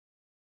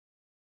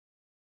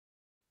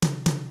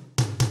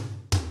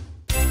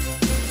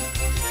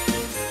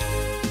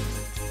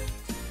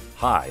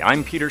Hi,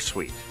 I'm Peter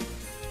Sweet.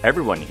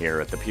 Everyone here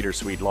at the Peter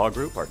Sweet Law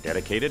Group are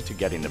dedicated to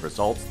getting the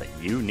results that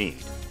you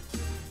need.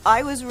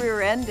 I was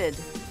rear-ended,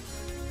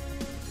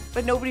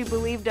 but nobody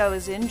believed I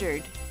was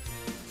injured.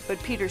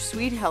 But Peter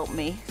Sweet helped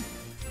me.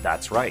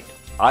 That's right.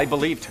 I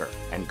believed her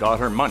and got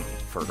her money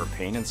for her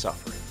pain and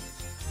suffering.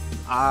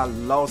 I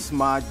lost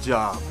my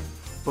job,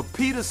 but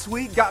Peter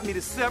Sweet got me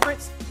the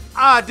severance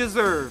I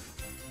deserve.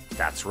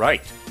 That's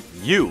right.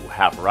 You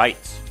have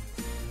rights.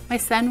 My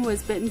son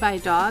was bitten by a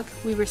dog.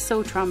 We were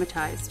so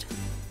traumatized.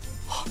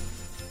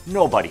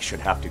 Nobody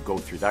should have to go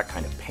through that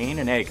kind of pain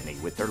and agony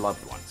with their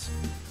loved ones.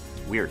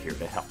 We're here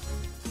to help.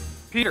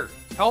 Peter,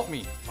 help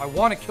me. I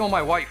want to kill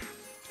my wife.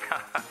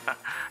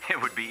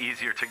 It would be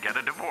easier to get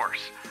a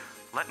divorce.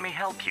 Let me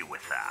help you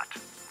with that.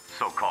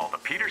 So call the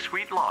Peter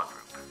Sweet Law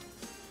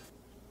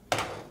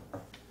Group.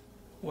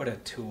 What a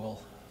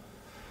tool.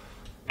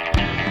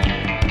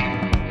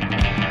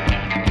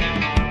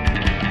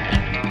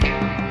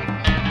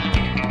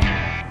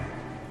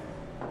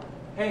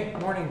 Hey,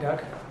 morning,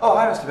 Doug. Oh,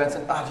 hi, Mr.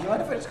 Benson. Do you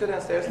mind if I just go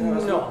downstairs and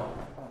have a No.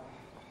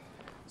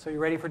 So you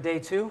ready for day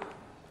 2?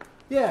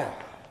 Yeah.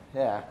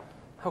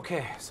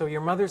 Okay, so your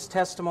mother's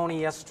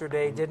testimony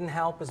yesterday didn't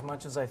help as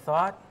much as I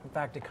thought. In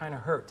fact, it kind of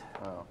hurt.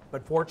 Oh.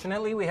 But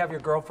fortunately, we have your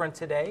girlfriend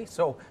today,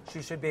 so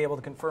she should be able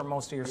to confirm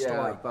most of your Yeah,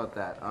 story. about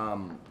that.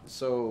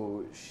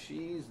 So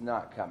she's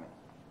not coming.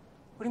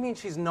 What do you mean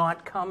she's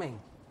not coming?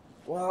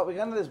 Well, we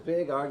got into this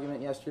big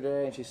argument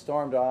yesterday, and she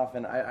stormed off,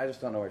 and I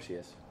just don't know where she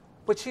is.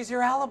 But she's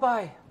your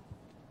alibi.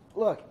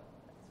 Look,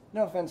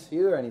 no offense to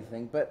you or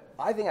anything, but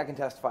I think I can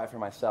testify for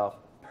myself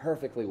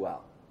perfectly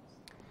well.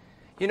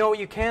 You know,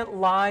 you can't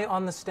lie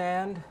on the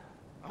stand.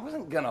 I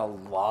wasn't gonna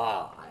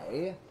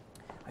lie.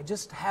 I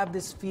just have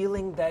this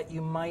feeling that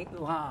you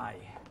might lie.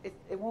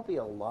 It won't be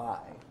a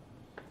lie.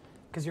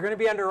 Because you're going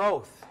to be under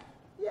oath.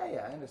 Yeah,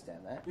 I understand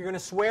that. You're going to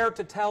swear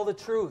to tell the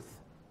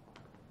truth.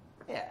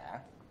 Yeah.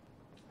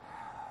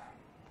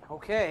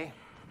 Okay.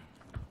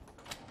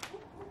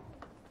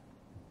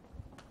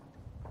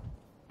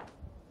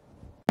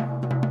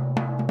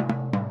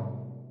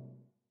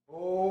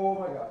 Oh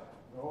my God.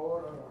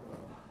 No.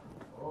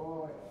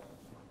 Oh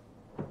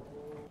my God.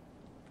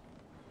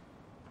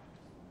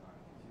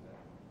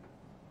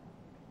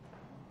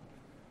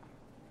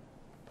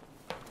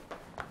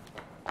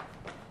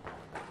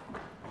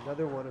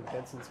 Another one of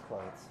Benson's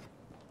clients.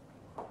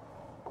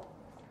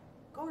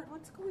 Gord,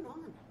 what's going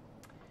on?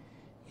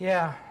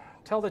 Yeah,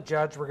 tell the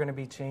judge we're going to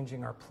be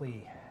changing our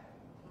plea.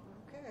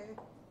 Okay.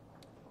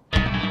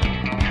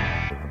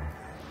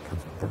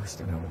 Comes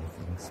bursting out of the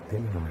thing,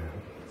 spinning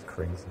around. It's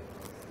crazy.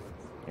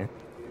 Yeah?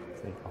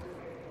 There you go.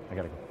 I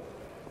gotta go.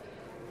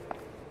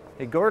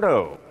 Hey,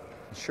 Gordo.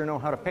 You sure know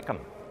how to pick 'em.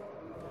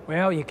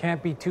 Well, you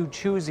can't be too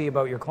choosy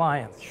about your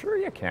clients. Sure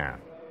you can.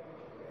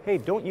 Hey,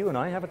 don't you and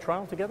I have a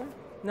trial together?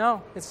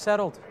 No, it's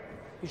settled.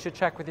 You should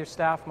check with your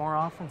staff more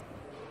often.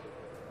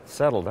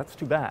 Settled. That's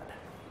too bad.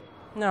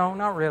 No,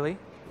 not really.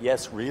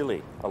 Yes,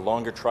 really. A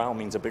longer trial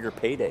means a bigger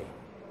payday.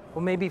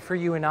 Well, maybe for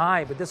you and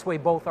I, but this way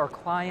both our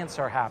clients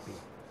are happy.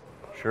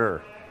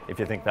 Sure, if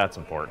you think that's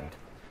important.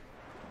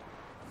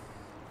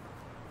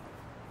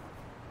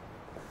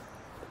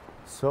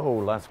 So,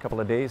 last couple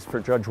of days for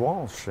Judge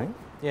Walsh, eh?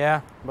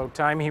 Yeah, about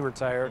time he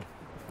retired.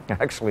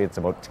 Actually, it's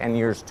about 10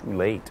 years too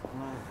late.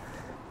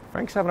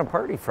 Frank's having a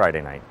party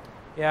Friday night.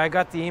 Yeah, I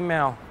got the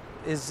email.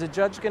 Is the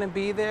judge going to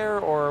be there,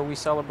 or are we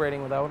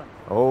celebrating without him?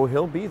 Oh,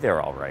 he'll be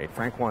there all right.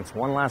 Frank wants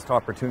one last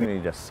opportunity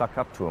to suck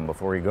up to him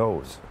before he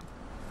goes.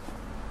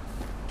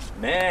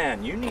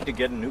 Man, you need to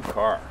get a new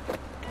car.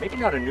 Maybe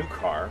not a new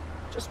car,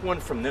 just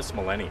one from this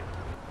millennium.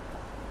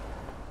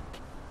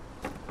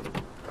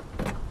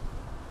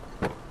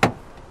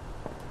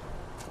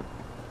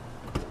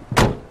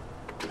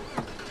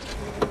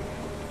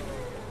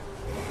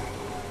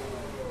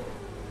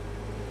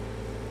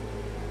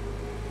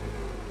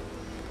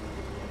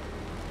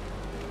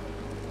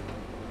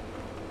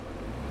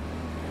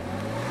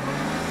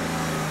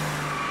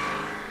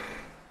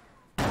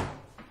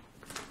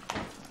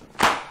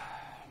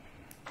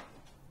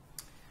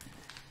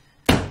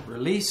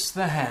 Release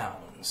the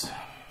hounds.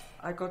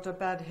 I got a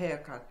bad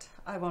haircut.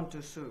 I want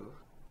to sue.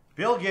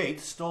 Bill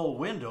Gates stole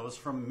windows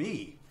from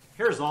me.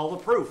 Here's all the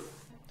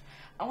proof.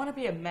 I want to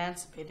be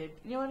emancipated.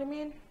 You know what I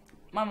mean?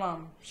 My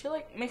mom, she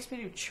makes me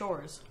do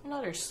chores. I'm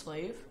not her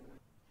slave.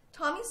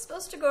 Tommy's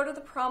supposed to go to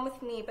the prom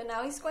with me, but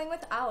now he's going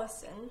with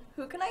Allison.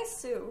 Who can I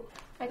sue?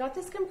 I got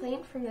this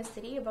complaint from the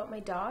city about my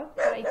dog,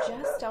 but I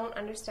just don't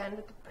understand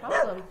what the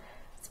problem.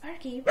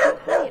 Sparky, be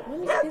quiet.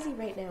 Mommy's busy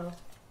right now.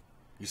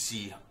 You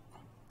see,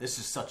 this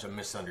is such a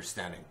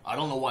misunderstanding. I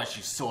don't know why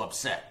she's so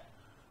upset.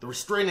 The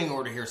restraining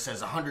order here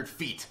says 100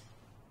 feet.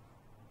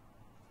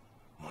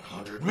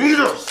 100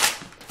 meters!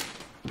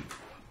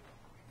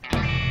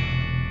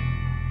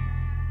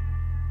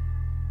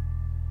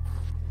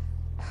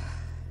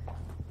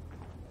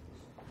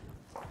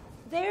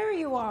 There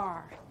you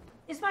are.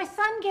 Is my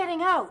son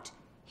getting out?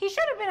 He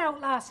should have been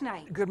out last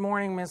night. Good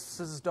morning,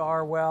 Mrs.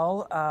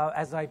 Darwell.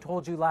 As I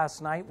told you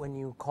last night when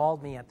you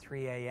called me at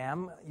 3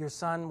 a.m., your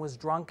son was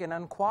drunk and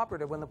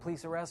uncooperative when the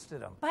police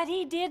arrested him. But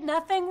he did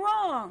nothing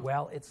wrong.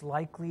 Well, it's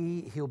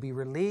likely he'll be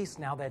released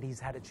now that he's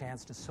had a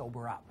chance to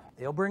sober up.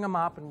 They'll bring him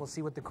up and we'll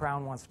see what the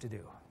Crown wants to do.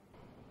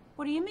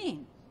 What do you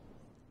mean?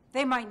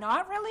 They might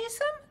not release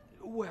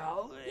him?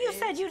 Well, you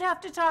said you'd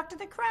have to talk to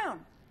the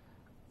Crown.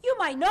 You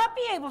might not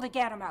be able to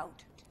get him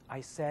out.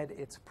 I said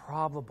it's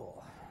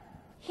probable.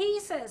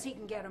 He says he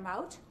can get him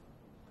out.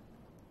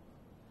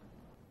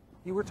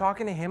 You were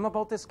talking to him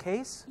about this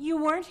case? You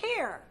weren't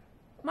here.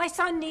 My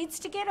son needs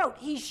to get out.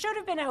 He should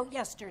have been out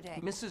yesterday.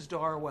 Mrs.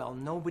 Darwell,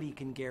 nobody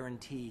can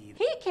guarantee.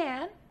 He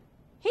can.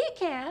 He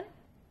can.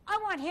 I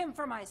want him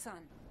for my son.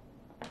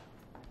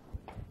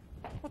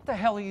 What the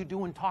hell are you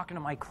doing talking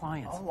to my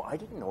clients? Oh, I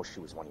didn't know she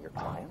was one of your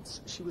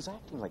clients. She was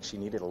acting like she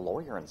needed a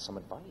lawyer and some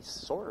advice.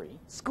 Sorry.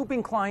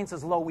 Scooping clients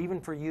is low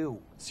even for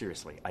you.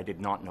 Seriously, I did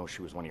not know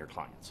she was one of your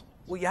clients.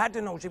 Well, you had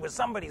to know she was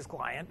somebody's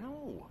client.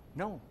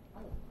 No.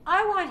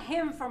 I want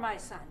him for my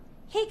son.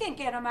 He can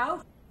get him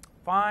out.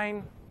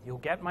 Fine. You'll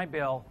get my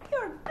bill.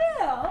 Your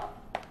bill?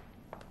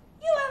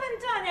 You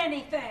haven't done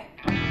anything.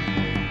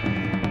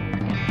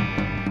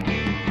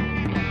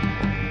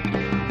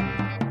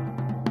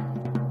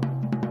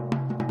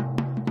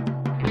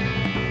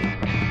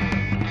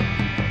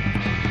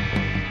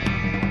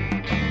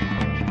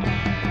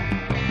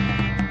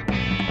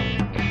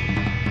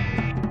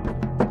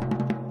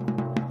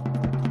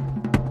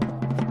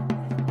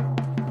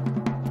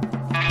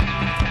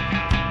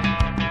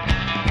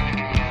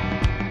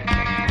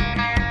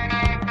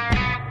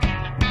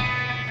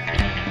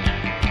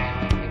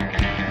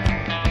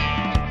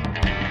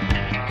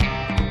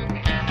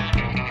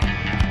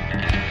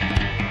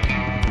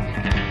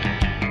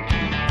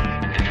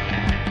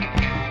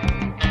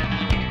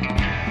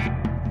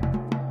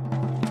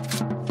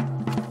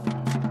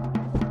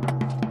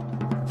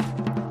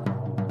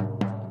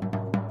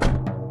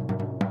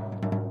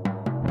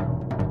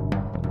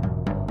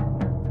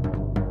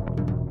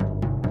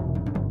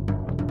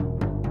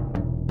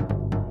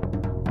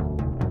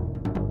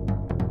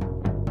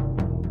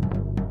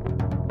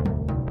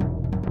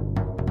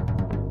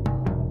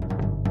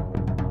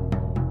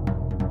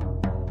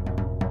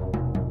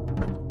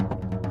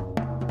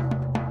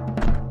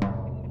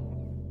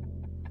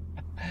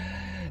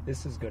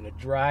 This is gonna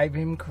drive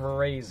him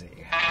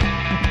crazy.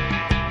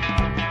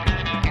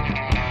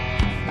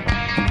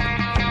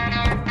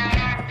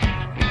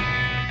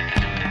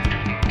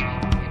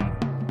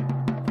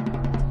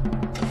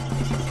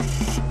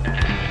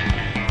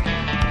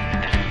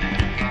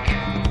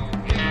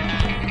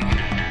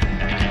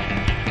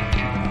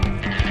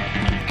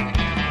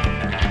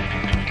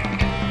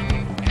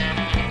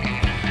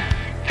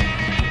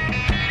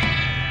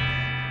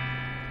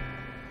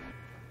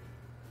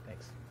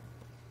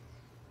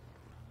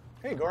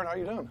 Hey, Gord, how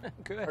you doing?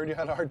 Good. Heard you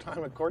had a hard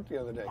time at court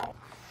the other day.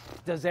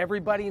 Does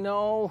everybody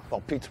know? Well,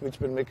 Pete Sweet's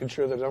been making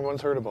sure that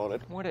everyone's heard about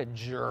it. What a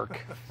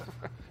jerk.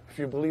 If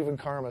you believe in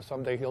karma,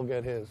 someday he'll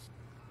get his.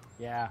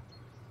 Yeah.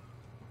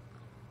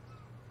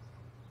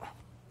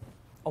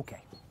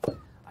 Okay.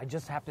 I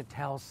just have to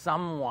tell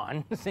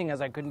someone, seeing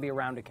as I couldn't be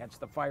around to catch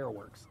the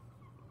fireworks.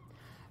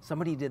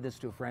 Somebody did this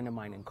to a friend of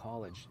mine in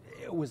college.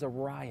 It was a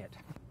riot.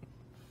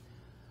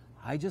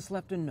 I just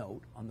left a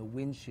note on the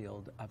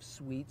windshield of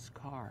Sweet's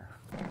car.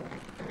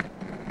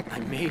 I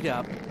made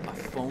up a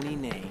phony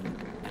name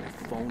and a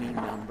phony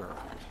number.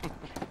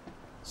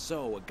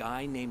 So a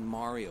guy named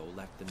Mario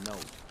left the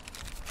note.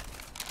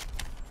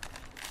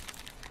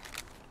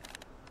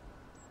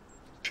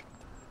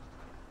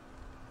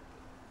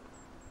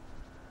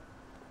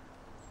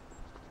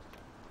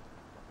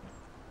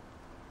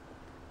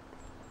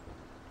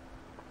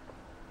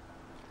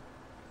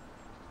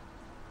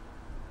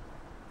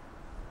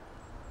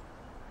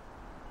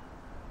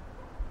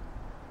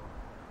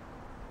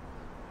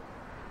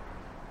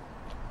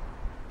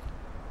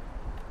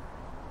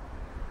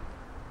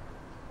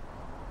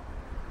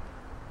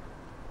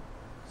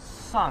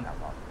 Son of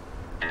a...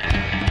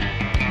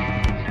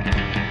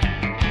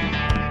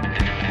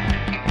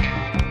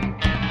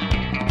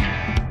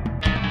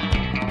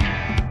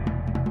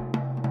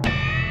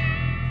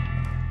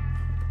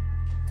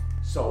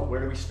 So, where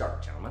do we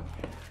start, gentlemen?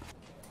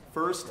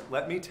 First,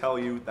 let me tell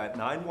you that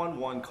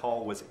 911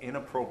 call was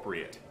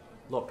inappropriate.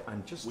 Look,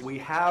 We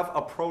have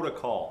a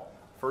protocol.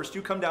 First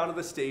you come down to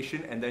the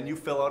station and then you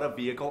fill out a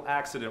vehicle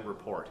accident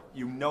report.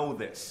 You know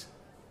this.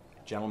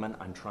 Gentlemen,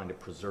 I'm trying to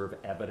preserve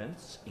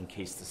evidence in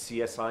case the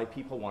CSI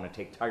people want to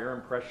take tire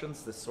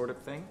impressions, this sort of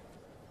thing.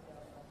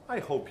 I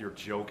hope you're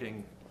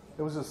joking.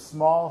 It was a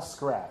small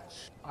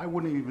scratch. I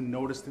wouldn't have even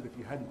noticed it if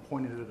you hadn't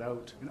pointed it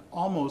out, and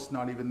almost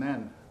not even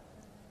then.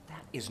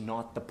 That is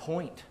not the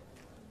point.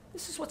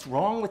 This is what's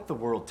wrong with the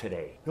world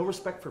today. No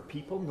respect for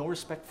people, no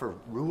respect for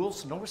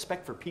rules, no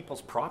respect for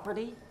people's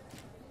property.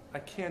 I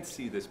can't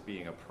see this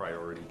being a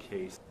priority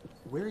case.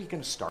 Where are you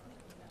going to start?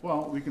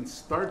 Well, we can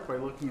start by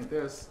looking at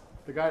this.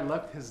 The guy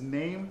left his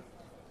name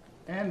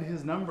and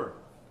his number.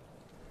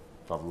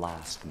 the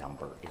last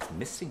number is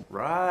missing.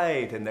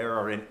 Right, and there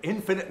are an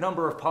infinite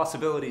number of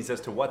possibilities as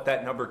to what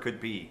that number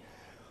could be.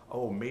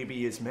 Oh,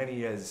 maybe as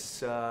many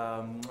as,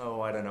 I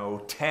don't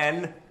know,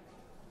 10?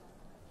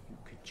 You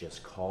could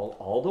just call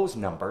all those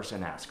numbers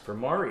and ask for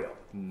Mario.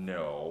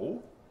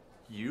 No.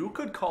 You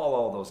could call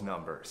all those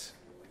numbers.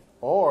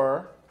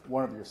 Or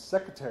one of your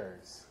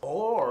secretaries.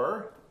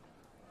 Or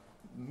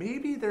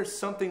maybe there's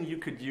something you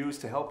could use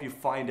to help you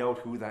find out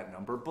who that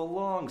number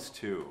belongs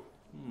to.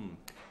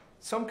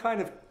 Some kind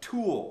of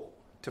tool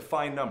to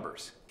find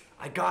numbers.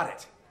 I got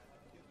it.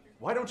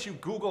 Why don't you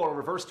Google a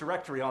reverse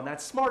directory on that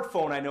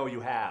smartphone I know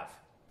you have?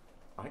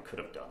 I could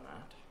have done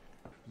that.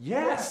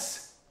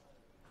 Yes!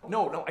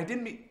 No, I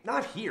didn't mean,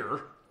 not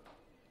here.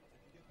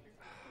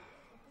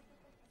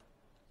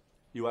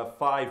 You have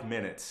 5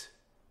 minutes.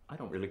 I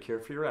don't really care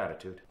for your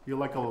attitude. You're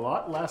like a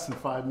lot less than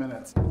 5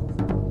 minutes.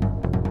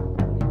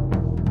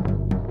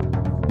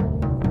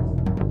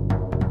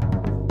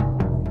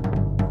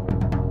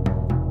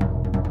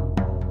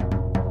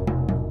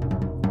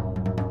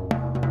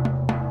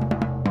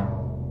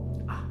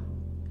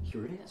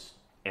 Here it is.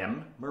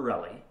 M.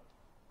 Morelli,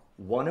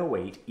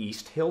 108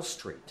 East Hill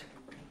Street.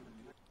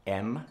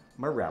 M.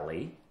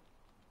 Morelli,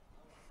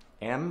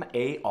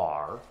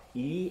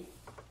 M-A-R-E.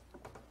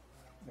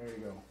 There you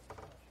go.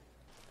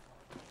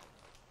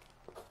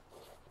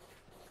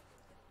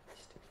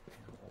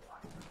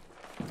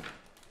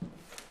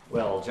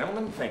 Well,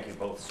 gentlemen, thank you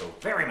both so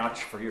very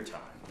much for your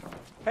time.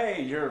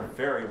 Hey, you're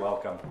very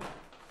welcome.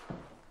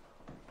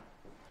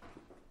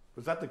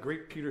 Was that the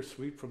great Peter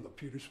Sweet from the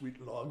Peter Sweet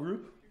Law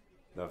Group?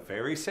 The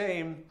very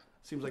same.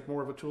 Seems like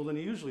more of a tool than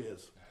he usually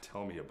is.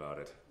 Tell me about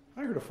it.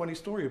 I heard a funny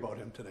story about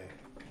him today.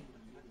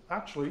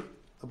 Actually,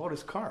 about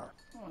his car.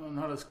 Oh,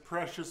 not his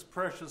precious,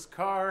 precious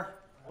car.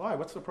 Why?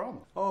 What's the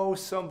problem? Oh,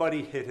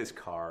 somebody hit his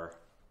car.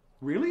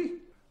 Really?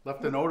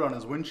 Left a note on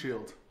his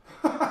windshield.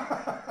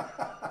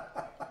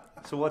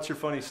 So what's your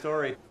funny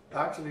story?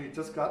 Actually, it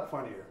just got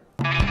funnier.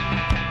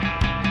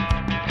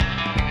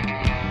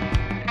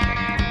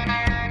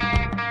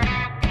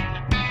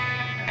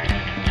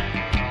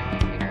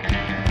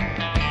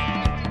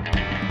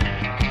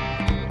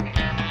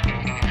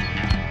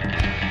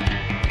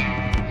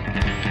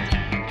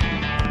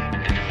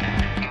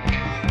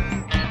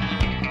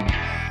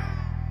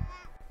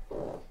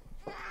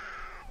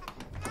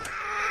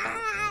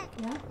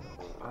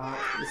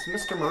 Is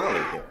Mr.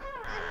 Morelli here?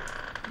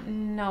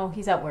 No,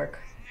 he's at work.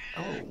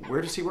 Oh,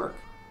 where does he work?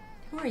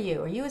 Who are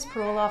you? Are you his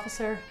parole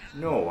officer?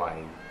 No,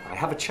 I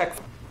have a check.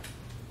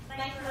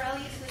 Mike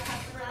Morelli to the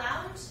customer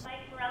lounge.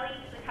 Mike Morelli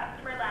to the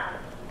customer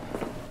lounge.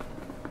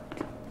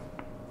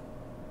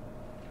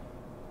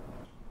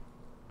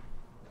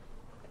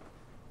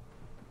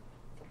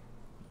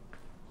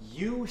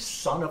 You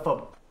son of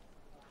a...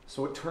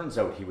 So it turns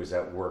out he was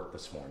at work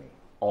this morning,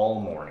 all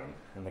morning,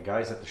 and the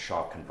guys at the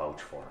shop can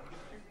vouch for him.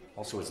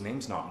 Also, his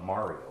name's not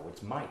Mario,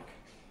 it's Mike.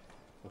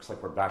 Looks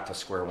like we're back to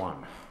square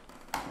one.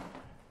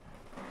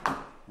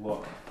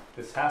 Look,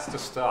 this has to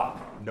stop.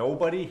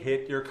 Nobody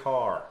hit your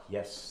car.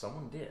 Yes,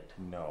 someone did.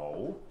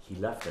 No. He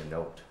left a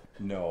note.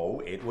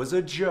 No, it was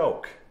a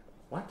joke.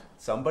 What?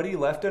 Somebody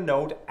left a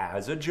note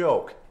as a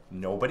joke.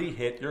 Nobody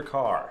hit your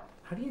car.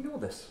 How do you know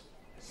this?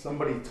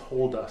 Somebody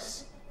told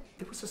us.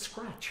 It was a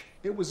scratch.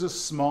 It was a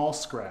small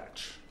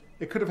scratch.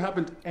 It could have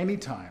happened any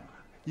time.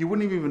 You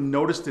wouldn't have even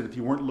noticed it if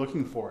you weren't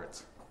looking for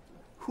it.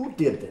 Who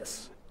did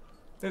this?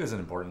 It isn't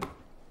important.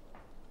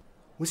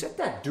 Was it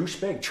that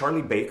douchebag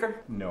Charlie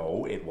Baker?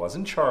 No, it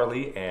wasn't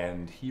Charlie,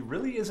 and he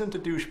really isn't a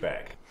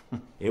douchebag.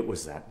 It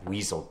was that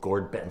weasel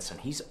Gord Benson.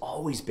 He's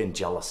always been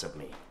jealous of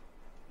me.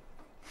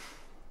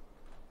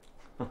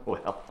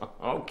 Well,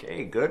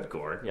 okay, good,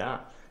 Gord.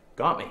 Yeah,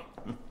 got me.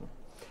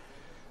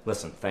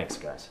 Listen, thanks,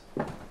 guys.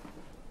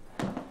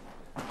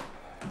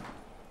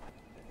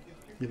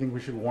 You think we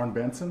should warn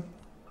Benson?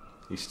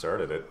 He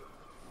started it.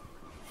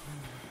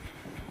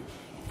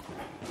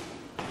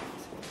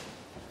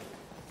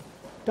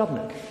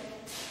 Dubnik.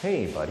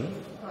 Hey, buddy.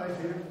 Hi,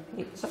 Peter.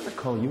 Hey, as I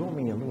recall, you owe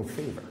me a little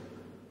favor.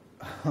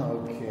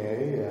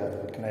 Okay,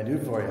 what can I do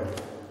for you?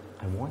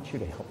 I want you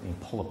to help me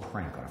pull a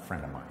prank on a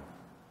friend of mine.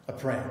 A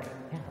prank?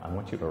 Yeah, I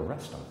want you to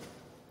arrest him.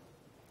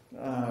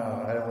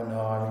 I don't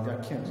know. I mean, I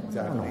can't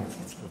exactly. No,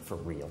 it's not for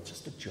real.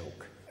 Just a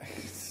joke.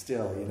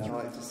 Still, you know,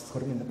 I just...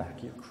 Put him in the back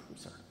of your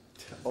cruiser.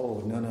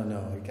 Oh,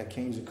 no. I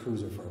can't use a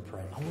cruiser for a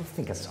prank. I will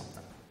think of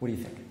something. What do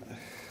you think?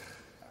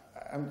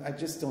 I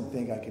just don't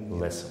think I can...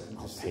 Listen,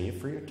 I'll pay you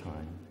for your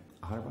time.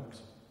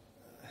 $100?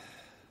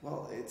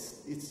 Well,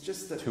 it's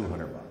just that...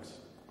 $200.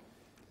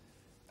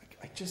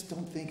 I just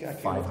don't think I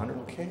can... 500?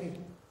 Okay.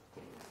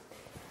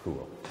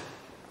 Cool.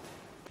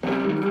 Hey,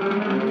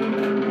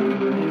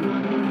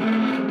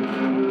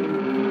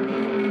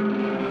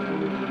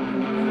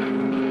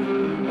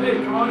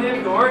 come on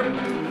in, Gord.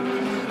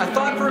 I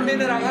thought for a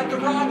minute I had the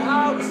wrong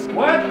house.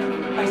 What?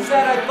 I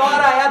said I thought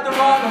I had the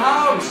wrong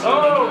house.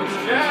 Oh, it's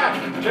Jack.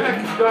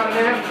 Jack has got an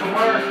amp from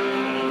work.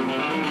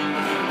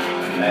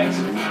 Thanks.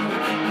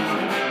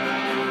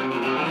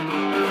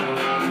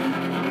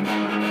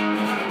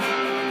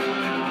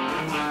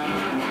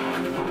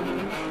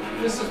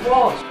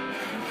 Walsh.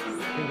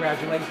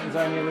 Congratulations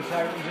on your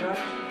retirement, Jeff.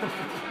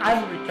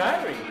 I'm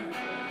retiring.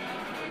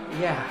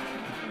 Yeah.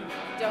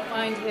 Don't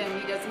mind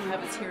him, he doesn't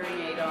have his hearing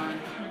aid on.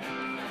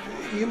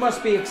 You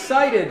must be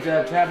excited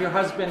to have your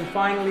husband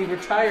finally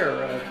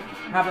retire.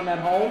 Have him at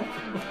home?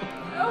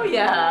 Oh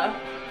yeah.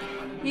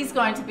 He's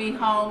going to be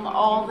home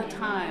all the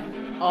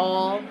time.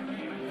 All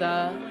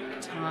the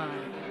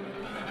time.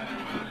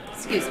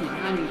 Excuse me,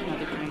 I need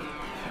another drink.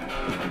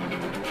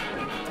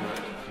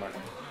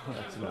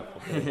 That's enough.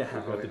 Okay. Yeah.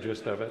 You got the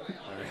gist of it?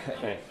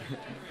 All right.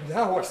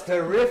 That was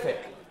terrific.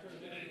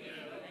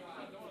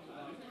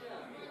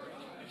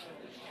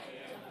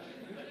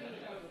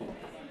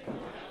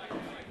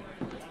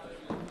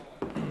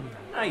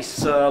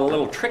 Nice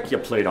little trick you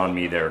played on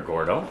me there,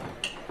 Gordo.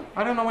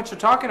 I don't know what you're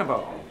talking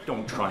about.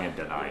 Don't try and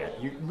deny it.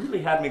 You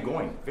really had me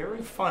going.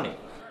 Very funny.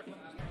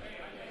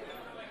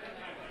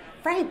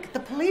 Frank, the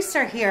police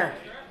are here.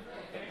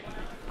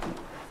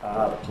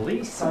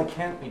 Police? I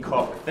can't be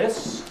caught with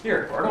this.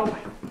 Here, Gordo,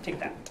 take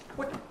that.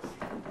 What?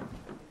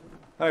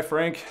 Hi,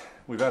 Frank.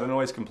 We've had a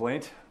noise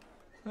complaint.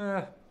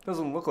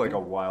 Doesn't look like a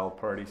wild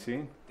party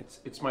scene.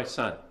 It's my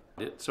son.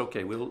 It's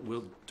okay.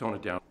 We'll tone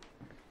it down.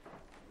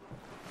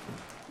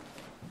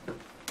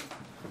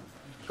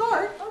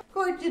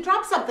 Gord, you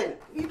dropped something.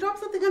 You dropped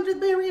something under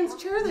Marian's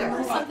chair there.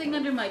 There's something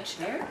under my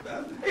chair?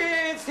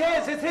 It's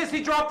his. It's his.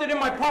 He dropped it in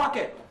my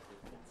pocket.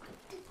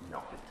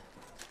 No.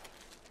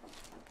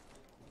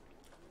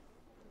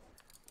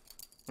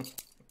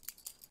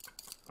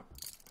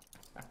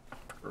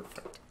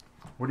 Perfect.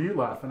 What are you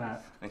laughing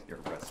at? Your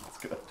rest is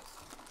good.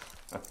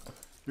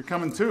 You're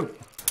coming too.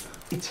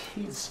 It's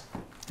his.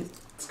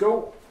 Let's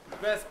go.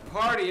 Best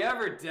party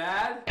ever,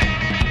 Dad.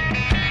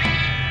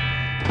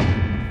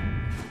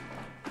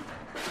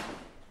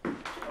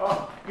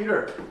 Oh,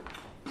 Peter.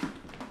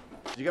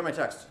 Did you get my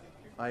text?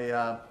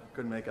 I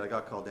couldn't make it. I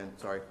got called in.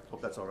 Sorry.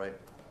 Hope that's all right.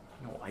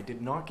 No, I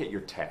did not get your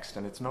text,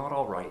 and it's not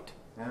all right.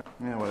 Yeah,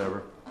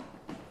 whatever.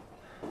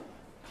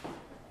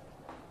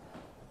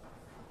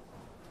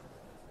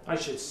 I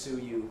should sue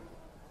you.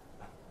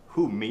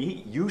 Who,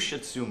 me? You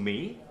should sue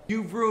me?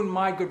 You've ruined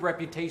my good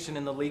reputation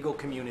in the legal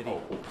community.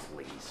 Oh,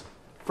 please.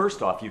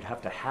 First off, you'd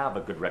have to have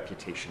a good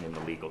reputation in the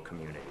legal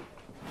community.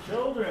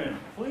 Children,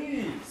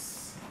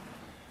 please.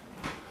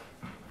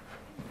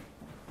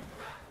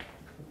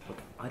 Look,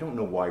 I don't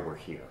know why we're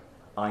here.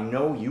 I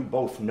know you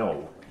both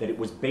know that it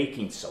was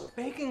baking soda.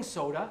 Baking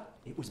soda?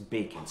 It was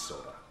baking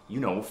soda. You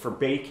know, for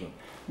baking.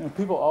 You know,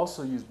 people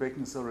also use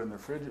baking soda in their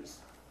fridges.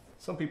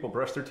 Some people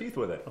brush their teeth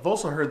with it. I've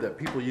also heard that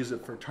people use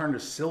it for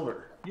tarnished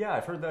silver. Yeah,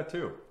 I've heard that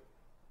too.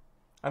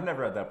 I've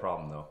never had that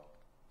problem though.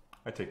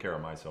 I take care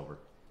of my silver.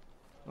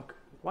 Look,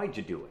 why'd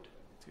you do it?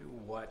 Do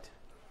what?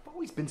 You've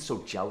always been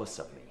so jealous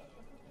of me.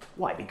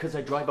 Why, because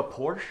I drive a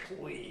Porsche?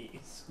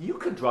 Please. You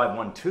could drive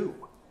one too.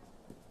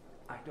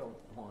 I don't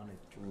want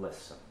to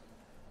listen.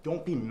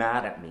 Don't be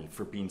mad at me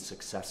for being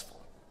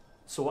successful.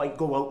 So I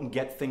go out and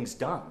get things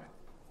done.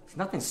 There's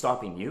nothing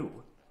stopping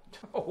you.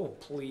 Oh,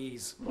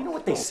 please. You know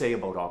what they say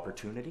about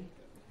opportunity?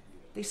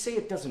 They say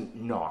it doesn't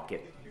knock,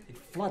 it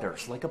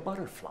flutters like a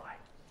butterfly.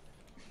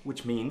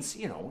 Which means,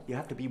 you know, you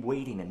have to be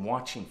waiting and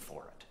watching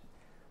for it.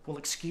 Well,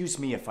 excuse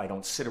me if I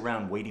don't sit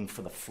around waiting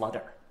for the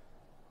flutter.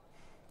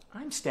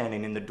 I'm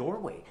standing in the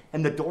doorway,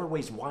 and the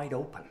doorway's wide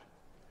open.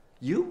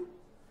 You?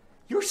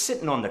 You're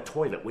sitting on the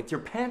toilet with your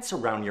pants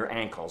around your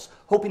ankles,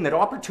 hoping that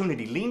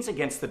opportunity leans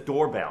against the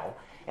doorbell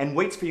and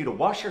waits for you to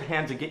wash your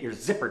hands and get your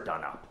zipper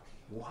done up.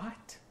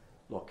 What?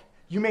 Look,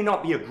 you may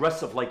not be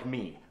aggressive like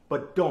me,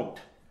 but don't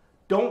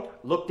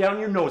look down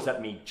your nose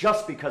at me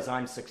just because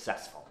I'm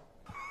successful.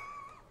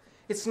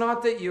 It's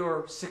not that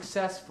you're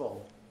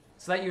successful.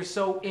 It's that you're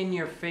so in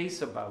your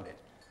face about it.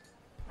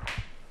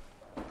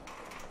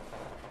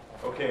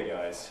 Okay,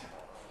 guys.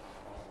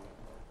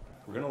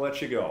 We're gonna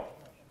let you go.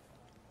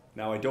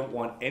 Now I don't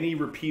want any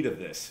repeat of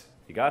this.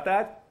 You got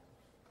that?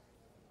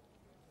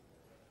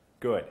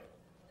 Good.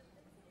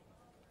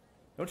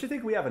 Don't you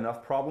think we have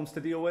enough problems to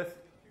deal with?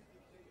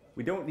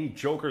 We don't need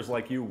jokers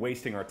like you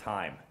wasting our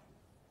time.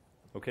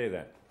 Okay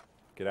then,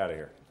 get out of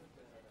here.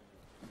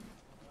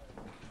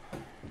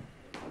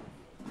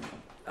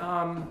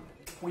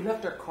 We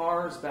left our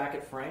cars back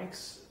at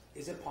Frank's.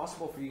 Is it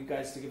possible for you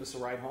guys to give us a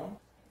ride home?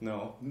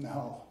 No.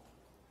 No.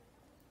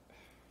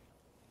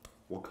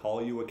 We'll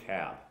call you a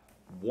cab.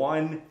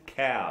 One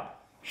cab.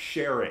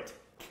 Share it.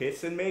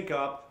 Kiss and make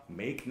up.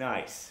 Make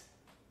nice.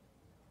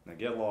 Now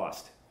get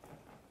lost.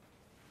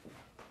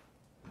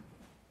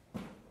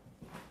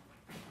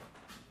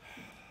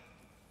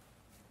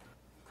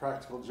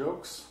 Practical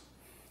jokes.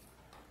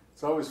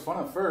 It's always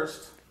fun at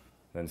first.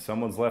 Then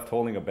someone's left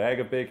holding a bag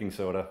of baking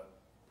soda.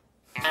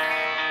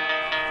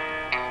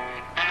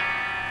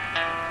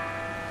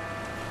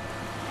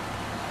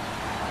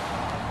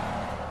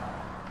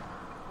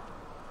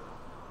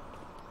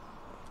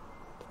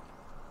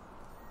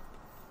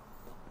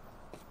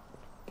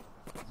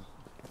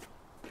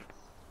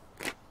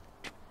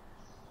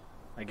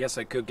 I guess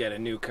I could get a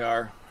new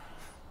car.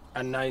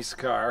 A nice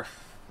car.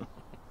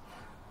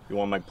 You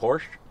want my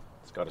Porsche?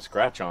 It's got a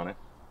scratch on it.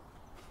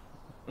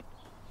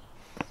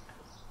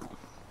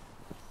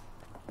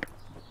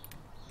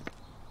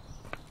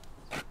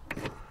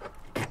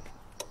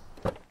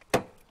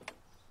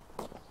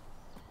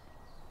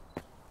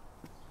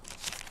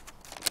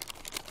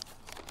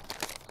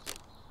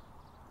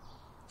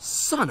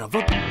 Son of a...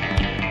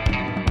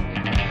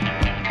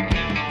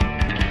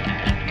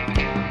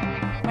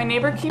 My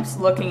neighbor keeps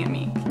looking at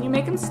me. Can you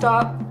make him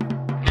stop?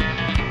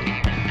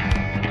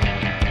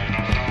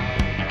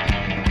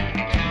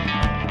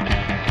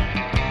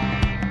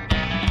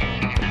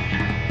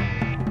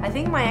 I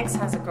think my ex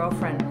has a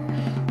girlfriend.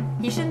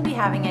 He shouldn't be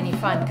having any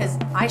fun, because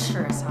I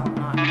sure as hell am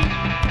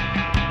not.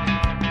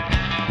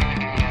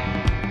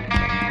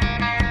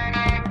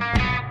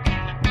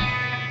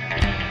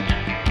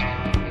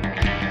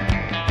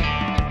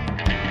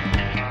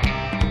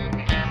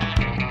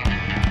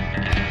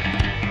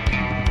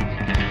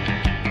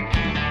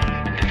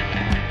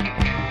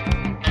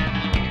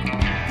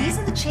 These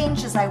are the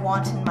changes I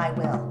want in my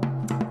will.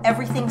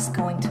 Everything's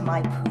going to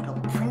my poodle,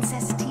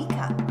 Princess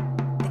Tika.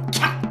 The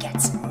cat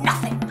gets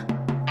nothing.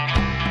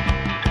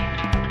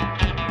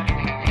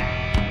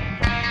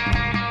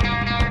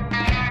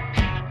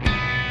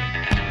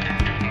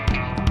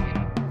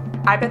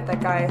 I bet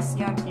that guy I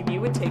see on TV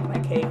would take my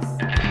case.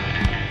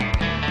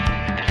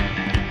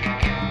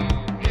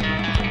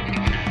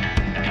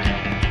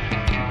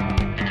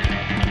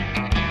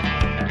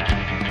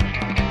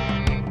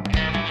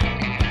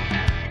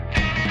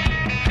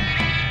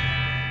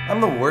 I'm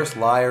the worst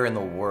liar in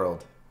the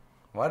world.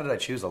 Why did I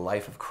choose a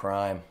life of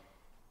crime?